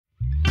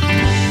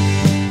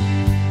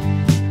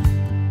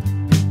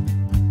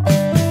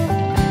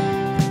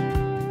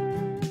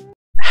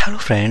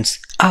Friends,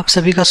 आप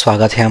सभी का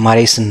स्वागत है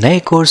हमारे इस नए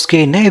कोर्स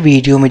के नए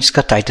वीडियो में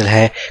जिसका टाइटल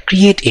है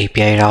क्रिएट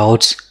एपीआई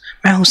राउट्स।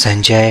 मैं हूं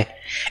संजय।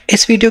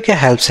 इस वीडियो के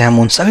हेल्प से हम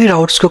उन सभी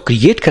राउट्स को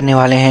क्रिएट करने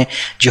वाले हैं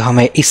जो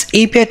हमें इस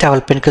एपीआई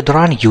डेवलपमेंट के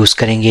दौरान यूज़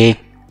करेंगे।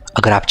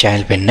 अगर आप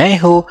चैनल पे नए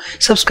हो,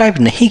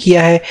 सब्सक्राइब नहीं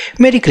किया है,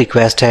 मेरी एक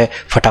रिक्वेस्ट है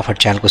फटाफट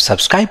चैनल को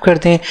सब्सक्राइब कर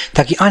दें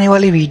ताकि आने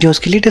वाले वीडियोस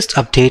की लेटेस्ट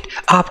अपडेट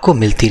आपको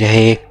मिलती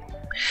रहे।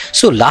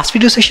 लास्ट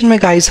वीडियो सेशन में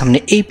गाइस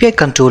हमने API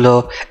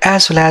controller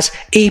as well as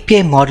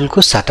API model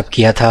को सेटअप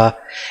किया था।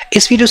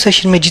 इस वीडियो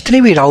सेशन में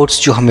जितने भी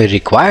राउट्स जो हमें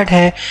रिक्वायर्ड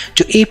हैं,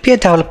 जो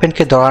API डेवलपमेंट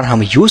के दौरान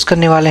हम यूज़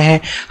करने वाले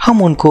हैं,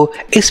 हम उनको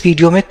इस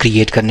वीडियो में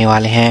क्रिएट करने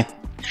वाले हैं।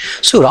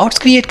 राउट्स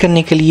क्रिएट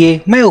करने के लिए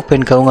मैं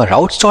ओपन करूँगा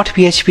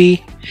routes.php।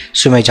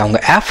 मैं जाऊँगा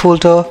ऐप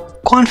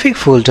फोल्डर, कॉन्फ़िग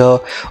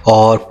फोल्डर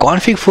और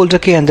कॉन्फ़िग फोल्डर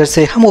के अंदर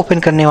से हम ओपन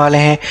करने वाले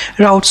हैं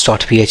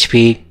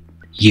routes.php।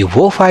 ये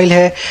वो फाइल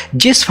है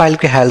जिस फाइल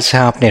के हेल्प से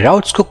हम अपने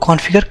राउट्स को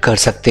कॉन्फ़िगर कर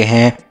सकते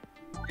हैं।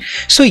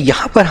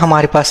 यहाँ पर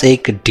हमारे पास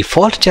एक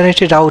डिफ़ॉल्ट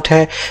जनरेटेड राउट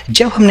है।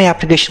 जब हमने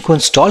एप्लीकेशन को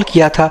इंस्टॉल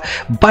किया था,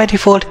 बाय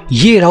डिफ़ॉल्ट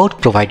ये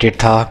राउट प्रोवाइडेड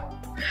था।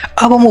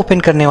 अब हम ओपन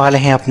करने वाले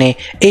हैं अपने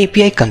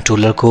API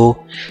कंट्रोलर को।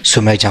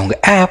 मैं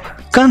जाऊँगा ऐप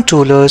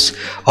कंट्रोलर्स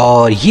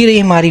और ये रही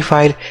हमारी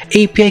फाइल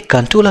API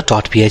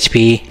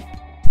controller.php।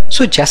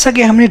 जैसा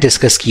कि हमने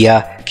डिस्कस किया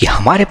कि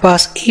हमारे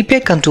पास API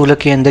कंट्रोलर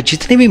के अंदर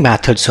जितने भी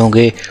मेथड्स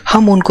होंगे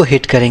हम उनको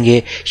हिट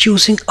करेंगे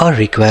using a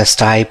request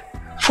type.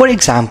 For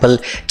example,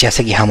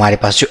 जैसे कि हमारे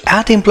पास जो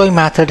 @employee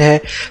मेथड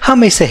है,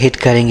 हम इसे हिट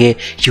करेंगे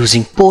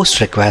यूजिंग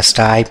पोस्ट रिक्वेस्ट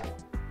टाइप।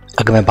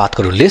 अगर मैं बात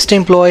करूँ लिस्ट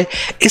एम्प्लॉय,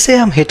 इसे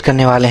हम हिट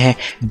करने वाले हैं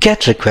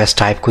गेट रिक्वेस्ट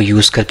टाइप को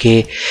यूज़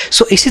करके।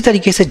 इसी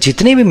तरीके से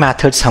जितने भी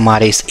मेथड्स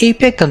हमारे इस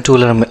API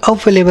कंट्रोलर में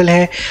अवेलेबल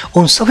है,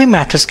 उन सभी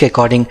मेथड्स के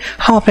अकॉर्डिंग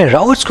हम अपने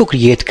राउट्स को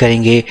क्रिएट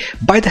करेंगे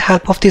by the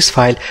help of this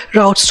file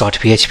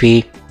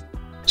routes.php।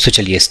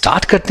 चलिए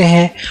स्टार्ट करते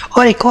हैं।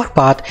 और एक और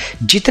बात,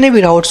 जितने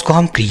भी राउट्स को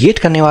हम क्रिएट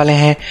करने वाले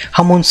हैं,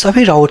 हम उन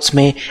सभी राउट्स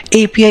में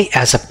API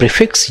as a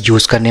prefix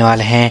use करने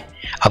वाले हैं।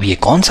 अब ये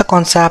कौन सा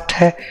कॉन्सेप्ट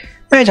है,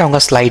 मैं जाऊँगा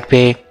स्लाइड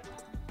पे,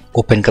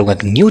 ओपन करूंगा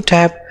न्यू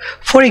टैब।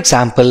 फॉर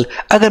एग्जाम्पल,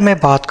 अगर मैं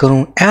बात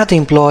करूं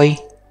 @employee,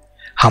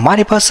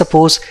 हमारे पास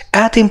सपोज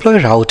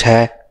 @employee राउट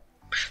है।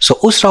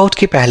 उस राउट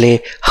के पहले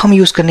हम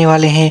यूज करने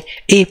वाले हैं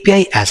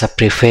API एज अ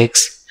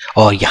प्रीफिक्स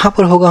और यहां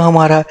पर होगा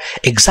हमारा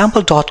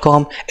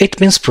example.com, it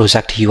means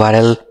project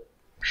URL।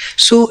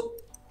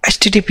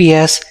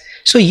 HTTPS,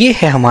 ये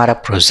है हमारा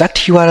प्रोजेक्ट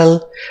URL।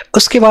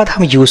 उसके बाद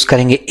हम यूज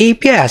करेंगे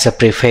API एज अ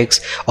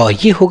प्रीफिक्स और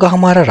ये होगा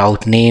हमारा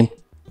राउट नेम।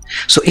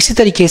 इसी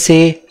तरीके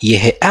से ये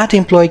है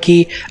 @employee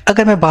की।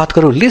 अगर मैं बात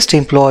करूँ list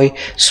employ,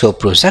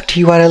 project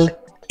URL,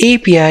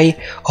 API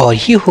और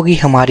ये होगी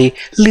हमारी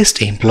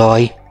list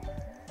employ.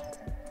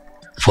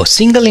 For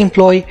single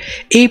employ,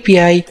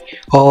 API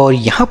और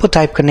यहाँ पर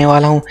टाइप करने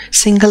वाला हूँ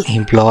सिंगल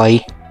एम्प्लॉय।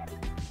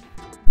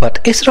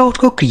 बट इस राउट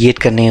को क्रिएट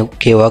करने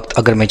के वक्त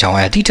अगर मैं जाऊँ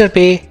एडिटर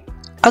पे,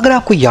 अगर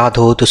आपको याद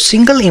हो तो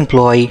सिंगल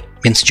एम्प्लॉय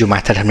मीन्स जो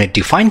मेथड हमने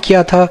डिफाइन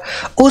किया था,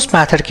 उस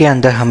मेथड के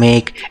अंदर हमें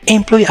एक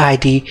एम्प्लॉय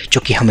ID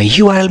जो कि हमें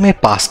URL में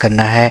पास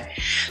करना है।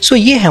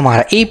 ये है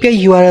हमारा API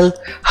URL।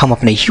 हम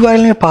अपने URL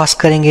में पास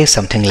करेंगे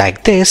समथिंग लाइक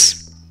दिस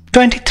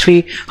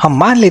 23। हम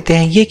मान लेते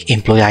हैं ये एक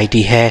एम्प्लॉय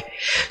ID है।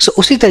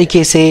 उसी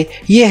तरीके से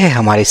ये है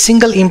हमारे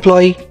सिंगल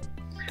एम्प्लॉय।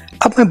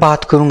 अब मैं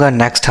बात करूंगा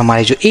नेक्स्ट,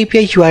 हमारी जो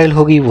API URL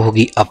होगी वो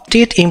होगी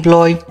अपडेट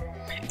एम्प्लॉय।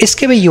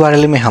 इसके भी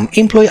URL में हम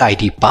एम्प्लॉय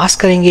ID पास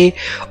करेंगे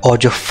और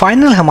जो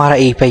फाइनल हमारा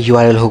API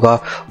URL होगा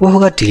वो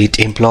होगा डिलीट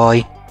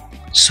एम्प्लॉय।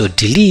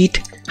 डिलीट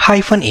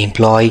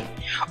 -employee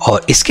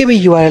और इसके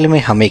भी URL में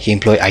हमें एक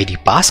एम्प्लॉय ID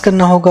पास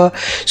करना होगा।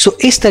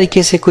 इस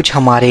तरीके से कुछ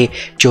हमारे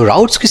जो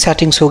राउट्स की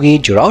सेटिंग्स होगी,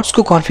 जो राउट्स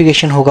को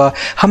कॉन्फ़िगरेशन होगा,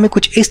 हमें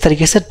कुछ इस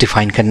तरीके से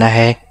डिफाइन करना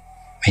है।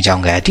 मैं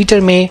जाऊंगा एडिटर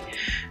में,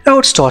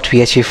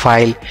 routes.php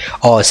फाइल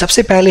और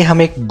सबसे पहले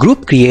हम एक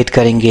ग्रुप क्रिएट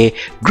करेंगे।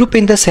 ग्रुप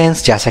इन द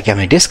सेंस, जैसा कि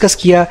हमने डिस्कस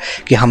किया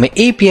कि हमें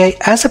API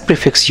as a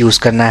prefix use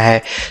करना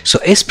है।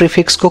 इस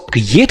प्रीफिक्स को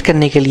क्रिएट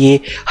करने के लिए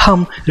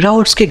हम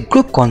राउट्स के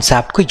ग्रुप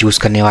कॉन्सेप्ट को यूज़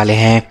करने वाले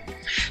हैं।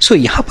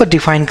 यहाँ पर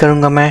डिफाइन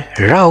करूँगा मैं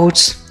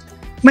राउट्स,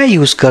 मैं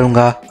यूज़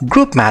करूँगा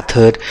ग्रुप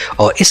मैथड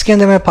और इसके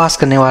अंदर मैं पास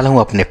करने वाला हूँ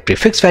अपने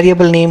प्रीफिक्स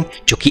वेरिएबल नेम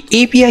जो कि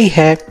API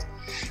है।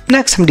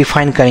 नेक्स्ट हम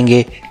डिफाइन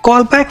करेंगे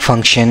कॉल बैक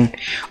फंक्शन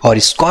और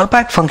इस कॉल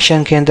बैक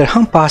फंक्शन के अंदर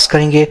हम पास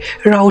करेंगे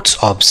राउट्स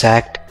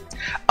ऑब्जेक्ट।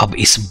 अब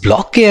इस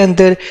ब्लॉक के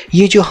अंदर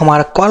ये जो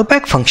हमारा कॉल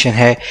बैक फंक्शन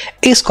है,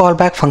 इस कॉल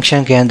बैक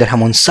फंक्शन के अंदर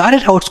हम उन सारे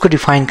राउट्स को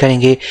डिफाइन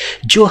करेंगे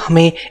जो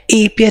हमें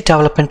API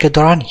डेवलपमेंट के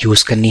दौरान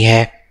यूज करनी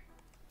है।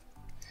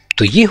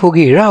 तो ये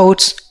होगी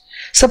राउट्स।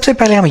 सबसे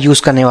पहले हम यूज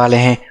करने वाले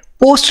हैं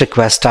post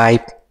request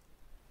type.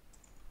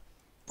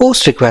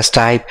 Post request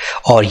type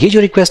और ये जो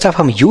रिक्वेस्ट टाइप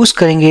हम यूज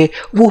करेंगे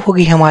वो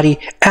होगी हमारी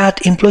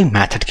 @employee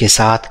मेथड के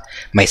साथ।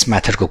 मैं इस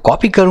मेथड को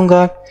कॉपी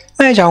करूंगा,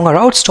 मैं जाऊंगा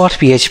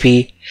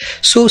routes.php।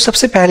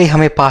 सबसे पहले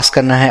हमें पास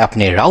करना है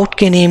अपने राउट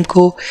के नेम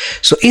को।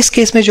 इस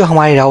केस में जो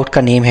हमारे राउट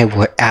का नेम है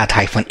वो है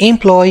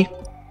 @employee।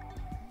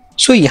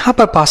 यहाँ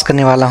पर पास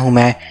करने वाला हूं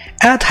मैं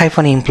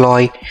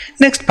 @employee।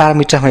 नेक्स्ट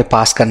पैरामीटर हमें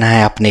पास करना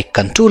है अपने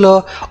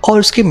कंट्रोलर और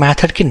उसके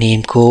मेथड के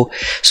नेम को।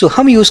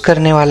 हम यूज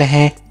करने वाले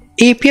हैं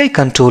API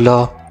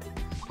कंट्रोलर।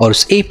 और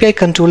उस API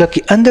कंट्रोलर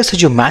के अंदर से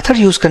जो मेथड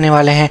यूज करने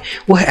वाले हैं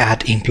वो है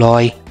ऐड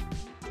एम्प्लॉय।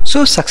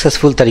 सो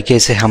सक्सेसफुल तरीके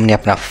से हमने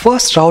अपना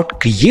फर्स्ट राउट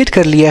क्रिएट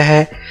कर लिया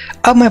है।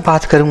 अब मैं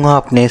बात करूंगा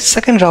अपने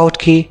सेकंड राउट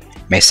की।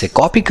 मैं इसे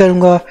कॉपी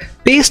करूंगा,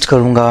 पेस्ट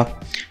करूंगा।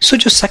 सो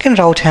जो सेकंड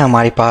राउट है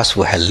हमारे पास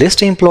वो है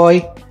लिस्ट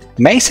एम्प्लॉय।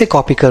 मैं इसे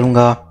कॉपी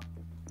करूंगा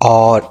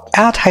और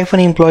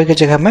 @employee की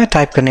जगह मैं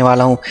टाइप करने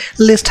वाला हूं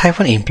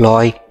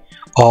list-employee।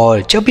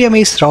 और जब भी हम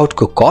इस राउट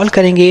को कॉल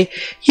करेंगे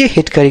ये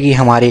हिट करेगी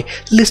हमारे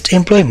लिस्ट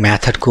एम्प्लॉय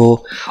मेथड को।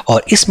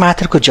 और इस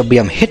मेथड को जब भी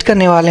हम हिट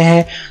करने वाले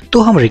हैं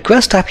तो हम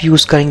रिक्वेस्ट टाइप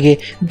यूज करेंगे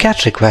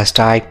गेट रिक्वेस्ट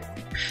टाइप।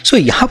 सो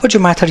यहाँ पर जो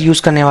मेथड यूज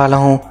करने वाला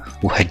हूँ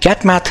वो है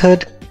गेट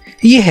मेथड।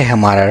 ये है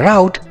हमारा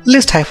राउट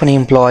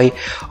list-employee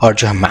और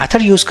जो हम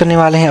मेथड यूज करने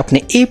वाले हैं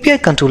अपने API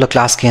कंट्रोलर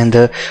क्लास के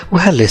अंदर वो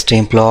है लिस्ट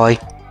एम्प्लॉय।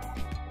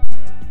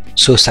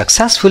 सो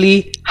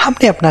सक्सेसफुली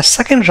हमने अपना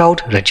सेकंड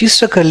राउट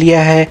रजिस्टर कर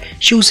लिया है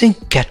यूजिंग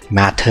गेट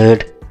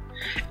मेथड।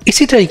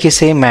 इसी तरीके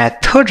से मैं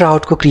थर्ड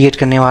राउट को क्रिएट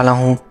करने वाला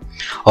हूं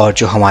और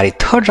जो हमारी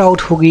थर्ड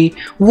राउट होगी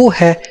वो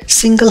है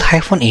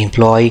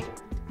single-employee।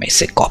 मैं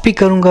इसे कॉपी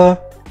करूंगा,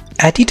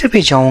 एडिटर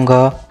पे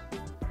जाऊंगा,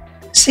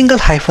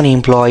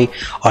 single-employee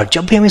और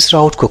जब भी हम इस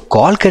राउट को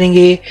कॉल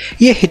करेंगे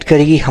ये हिट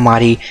करेगी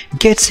हमारी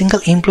गेट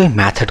सिंगल एम्प्लॉय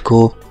मेथड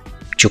को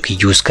जो कि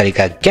यूज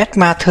करेगा गेट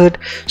मेथड।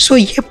 सो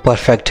ये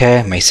परफेक्ट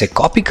है। मैं इसे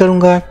कॉपी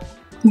करूंगा,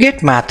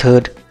 गेट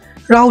मेथड,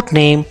 राउट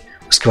नेम,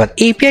 उसके बाद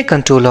API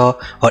कंट्रोलर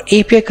और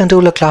API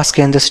कंट्रोलर क्लास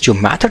के अंदर से जो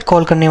मेथड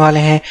कॉल करने वाले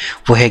हैं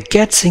वो है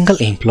गेट सिंगल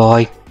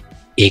एम्प्लॉय।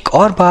 एक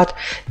और बात,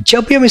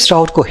 जब भी हम इस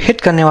राउट को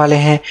हिट करने वाले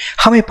हैं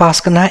हमें पास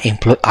करना है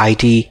एम्प्लॉय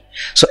ID।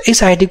 सो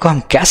इस ID को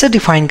हम कैसे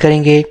डिफाइन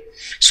करेंगे?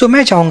 सो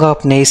मैं जाऊंगा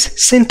अपने इस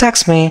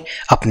सिंटैक्स में,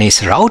 अपने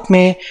इस राउट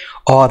में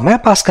और मैं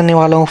पास करने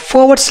वाला हूँ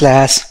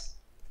 /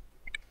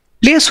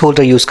 प्लेस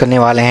होल्डर यूज करने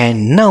वाले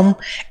हैं num।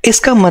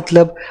 इसका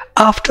मतलब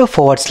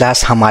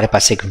आफ्टर / हमारे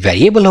पास एक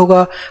वेरिएबल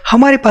होगा,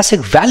 हमारे पास एक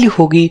वैल्यू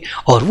होगी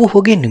और वो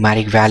होगी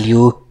न्यूमेरिक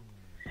वैल्यू।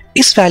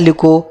 इस वैल्यू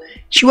को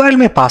URL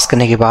में पास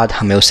करने के बाद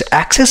हमें उसे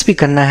एक्सेस भी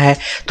करना है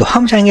तो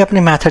हम जाएंगे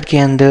अपने मेथड के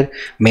अंदर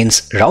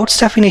मीन्स राउट्स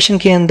डेफिनेशन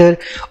के अंदर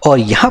और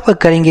यहाँ पर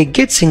करेंगे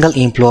गेट सिंगल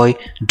एम्प्लॉय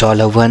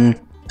 $1।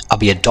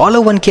 अब ये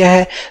 $1 क्या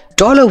है?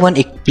 $1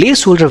 एक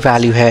प्लेस होल्डर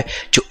वैल्यू है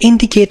जो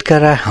इंडिकेट कर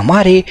रहा है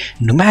हमारे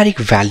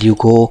न्यूमेरिक वैल्यू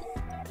को।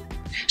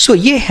 सो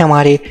ये है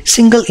हमारे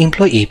सिंगल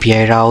एम्प्लॉय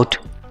API राउट।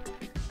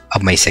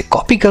 अब मैं इसे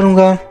कॉपी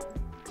करूंगा,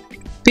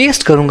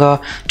 पेस्ट करूंगा।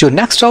 जो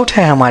नेक्स्ट राउट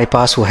है हमारे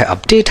पास वो है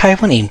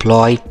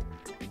update-employee।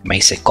 मैं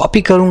इसे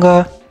कॉपी करूंगा,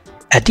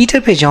 एडिटर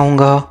पे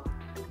जाऊंगा,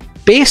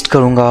 पेस्ट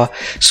करूंगा।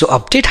 सो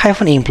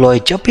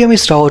update-employee जब भी हम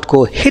इस राउट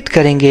को हिट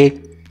करेंगे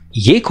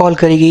ये कॉल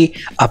करेगी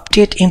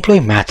अपडेट एम्प्लॉय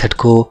मेथड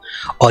को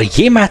और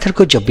ये मेथड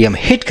को जब भी हम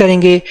हिट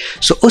करेंगे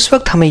सो उस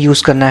वक्त हमें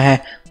यूज करना है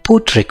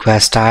पुट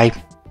रिक्वेस्ट टाइप।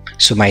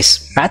 सो मैं इस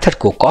मेथड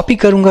को कॉपी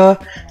करूंगा,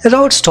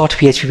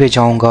 routes.php पे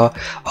जाऊंगा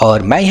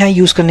और मैं यहाँ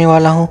यूज करने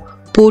वाला हूँ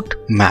पुट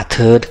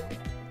मेथड।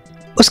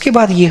 उसके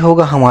बाद ये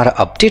होगा हमारा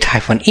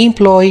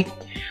update-employee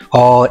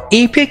और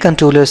API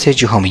कंट्रोलर से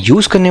जो हम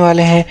यूज करने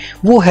वाले हैं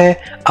वो है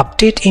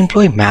अपडेट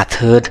एम्प्लॉय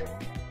मेथड।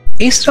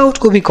 इस राउट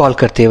को भी कॉल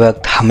करते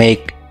वक्त हमें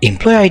एक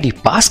एम्प्लॉय ID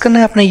पास करना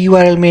है अपने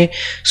URL में।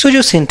 सो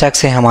जो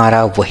सिंटैक्स है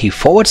हमारा वही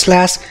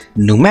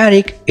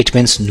 /numeric, it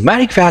means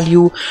numeric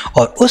value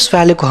और उस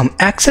वैल्यू को हम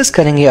एक्सेस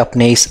करेंगे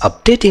अपने इस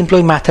अपडेट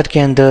एम्प्लॉय मेथड के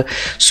अंदर।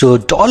 सो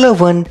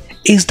 $1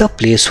 is the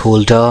place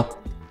holder.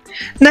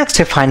 Next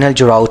है फाइनल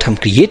जो राउट हम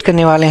क्रिएट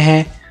करने वाले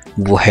हैं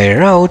वो है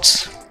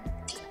राउट्स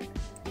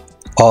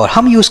और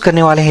हम यूज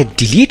करने वाले हैं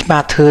डिलीट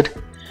मेथड।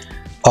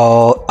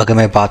 और अगर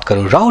मैं बात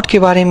करूं राउट के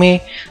बारे में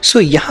सो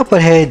यहाँ पर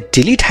है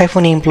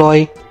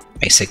delete-employee।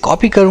 मैं इसे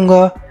कॉपी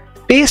करूंगा,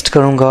 पेस्ट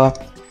करूंगा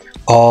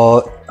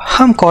और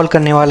हम कॉल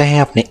करने वाले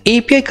हैं अपने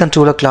API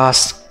कंट्रोलर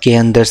क्लास के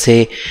अंदर से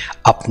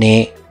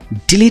अपने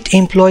डिलीट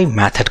एम्प्लॉय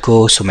मेथड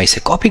को। सो मैं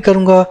इसे कॉपी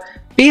करूंगा,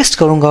 पेस्ट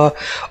करूंगा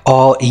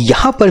और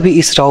यहाँ पर भी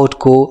इस राउट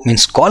को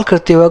मीन्स कॉल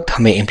करते वक्त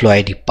हमें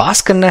एम्प्लॉय ID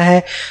पास करना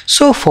है।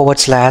 सो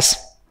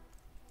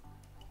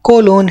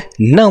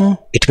 /num,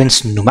 it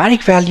means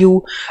numeric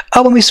value.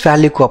 अब हम इस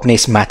वैल्यू को अपने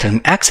इस मेथड में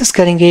एक्सेस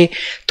करेंगे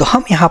तो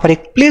हम यहाँ पर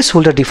एक प्लेस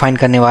होल्डर डिफाइन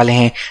करने वाले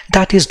हैं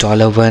दैट इज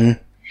 $1।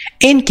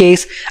 इन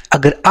केस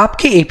अगर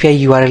आपके API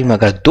URL में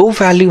अगर 2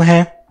 वैल्यू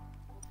हैं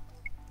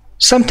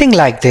समथिंग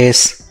लाइक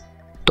दिस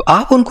तो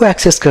आप उनको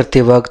एक्सेस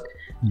करते वक्त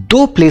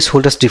 2 प्लेस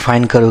होल्डर्स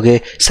डिफाइन करोगे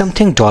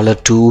समथिंग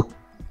 $2।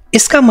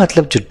 इसका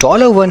मतलब जो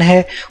 $1 है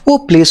वो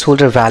प्लेस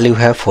होल्डर वैल्यू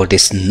है for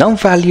this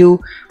num value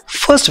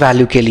first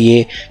value के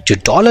लिए, जो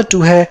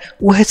 $2 है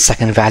वो है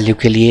सेकंड वैल्यू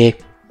के लिए।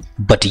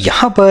 बट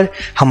यहाँ पर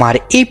हमारे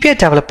API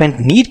डेवलपमेंट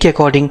नीड के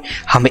अकॉर्डिंग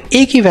हमें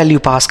एक ही वैल्यू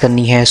पास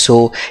करनी है।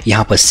 सो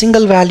यहाँ पर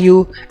single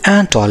value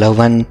and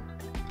 $1।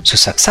 So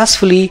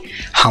successfully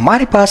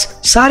हमारे पास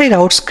सारे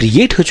राउट्स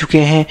क्रिएट हो चुके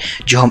हैं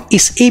जो हम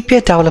इस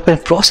API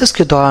डेवलपमेंट प्रोसेस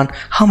के दौरान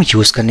हम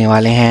यूज करने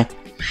वाले हैं।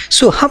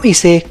 सो हम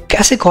इसे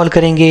कैसे कॉल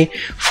करेंगे?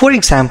 फॉर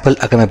एग्जाम्पल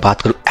अगर मैं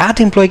बात करूँ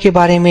ऐड एम्प्लॉय के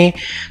बारे में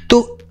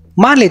तो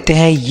मान लेते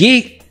हैं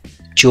ये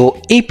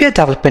जो API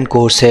डेवलपमेंट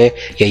कोर्स है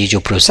या ये जो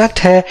प्रोजेक्ट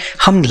है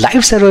हम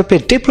लाइव सर्वर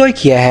पे डिप्लॉय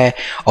किया है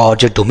और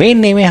जो डोमेन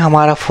नेम है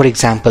हमारा फॉर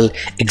एग्जाम्पल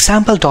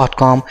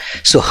example.com,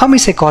 सो हम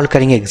इसे कॉल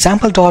करेंगे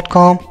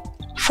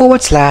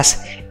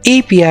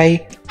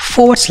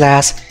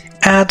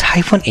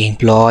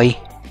example.com/API/add-employee।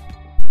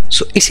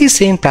 सो इसी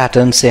सेम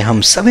पैटर्न से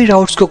हम सभी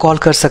राउट्स को कॉल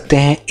कर सकते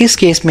हैं। इस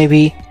केस में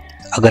भी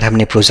अगर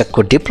हमने प्रोजेक्ट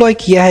को डिप्लॉय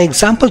किया है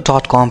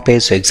example.com पे,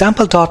 सो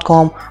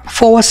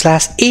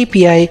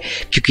example.com/API,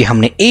 क्योंकि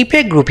हमने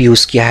API ग्रुप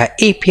यूज किया है,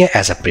 API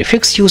as a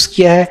prefix use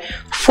किया है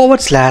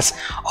 /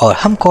 और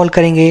हम कॉल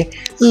करेंगे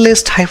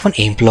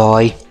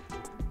list-employee।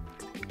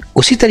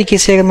 उसी तरीके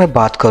से अगर मैं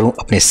बात करूं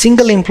अपने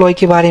सिंगल एम्प्लॉय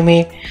के बारे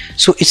में,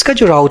 सो इसका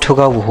जो राउट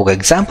होगा वो होगा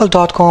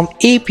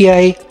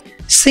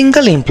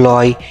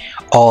example.com/API/single-employee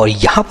और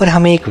यहाँ पर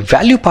हमें एक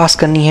वैल्यू पास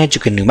करनी है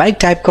जो कि न्यूमेरिक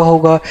टाइप का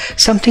होगा,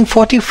 समथिंग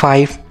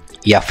 45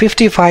 या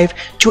 55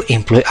 जो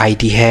एम्प्लॉय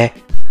आईडी है।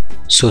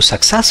 सो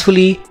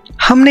सक्सेसफुली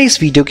हमने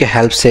इस वीडियो के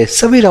हेल्प से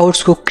सभी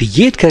राउट्स को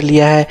क्रिएट कर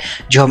लिया है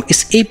जो हम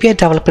इस API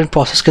डेवलपमेंट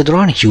प्रोसेस के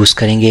दौरान यूज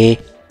करेंगे।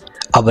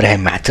 अब रहे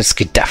मेथड्स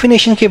की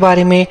डेफिनेशन के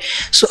बारे में,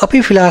 सो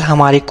अभी फिलहाल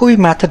हमारे कोई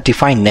मेथड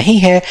डिफाइन नहीं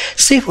है,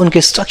 सिर्फ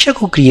उनके स्ट्रक्चर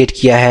को क्रिएट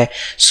किया है।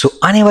 सो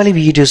आने वाली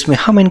वीडियोस में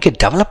हम इनके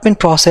डेवलपमेंट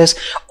प्रोसेस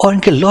और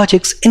इनके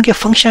लॉजिक्स, इनके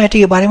फंक्शनैलिटी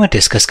के बारे में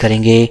डिस्कस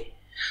करेंगे।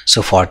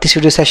 So for this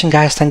video session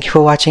guys, thank you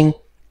for watching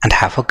and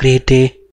have a great day.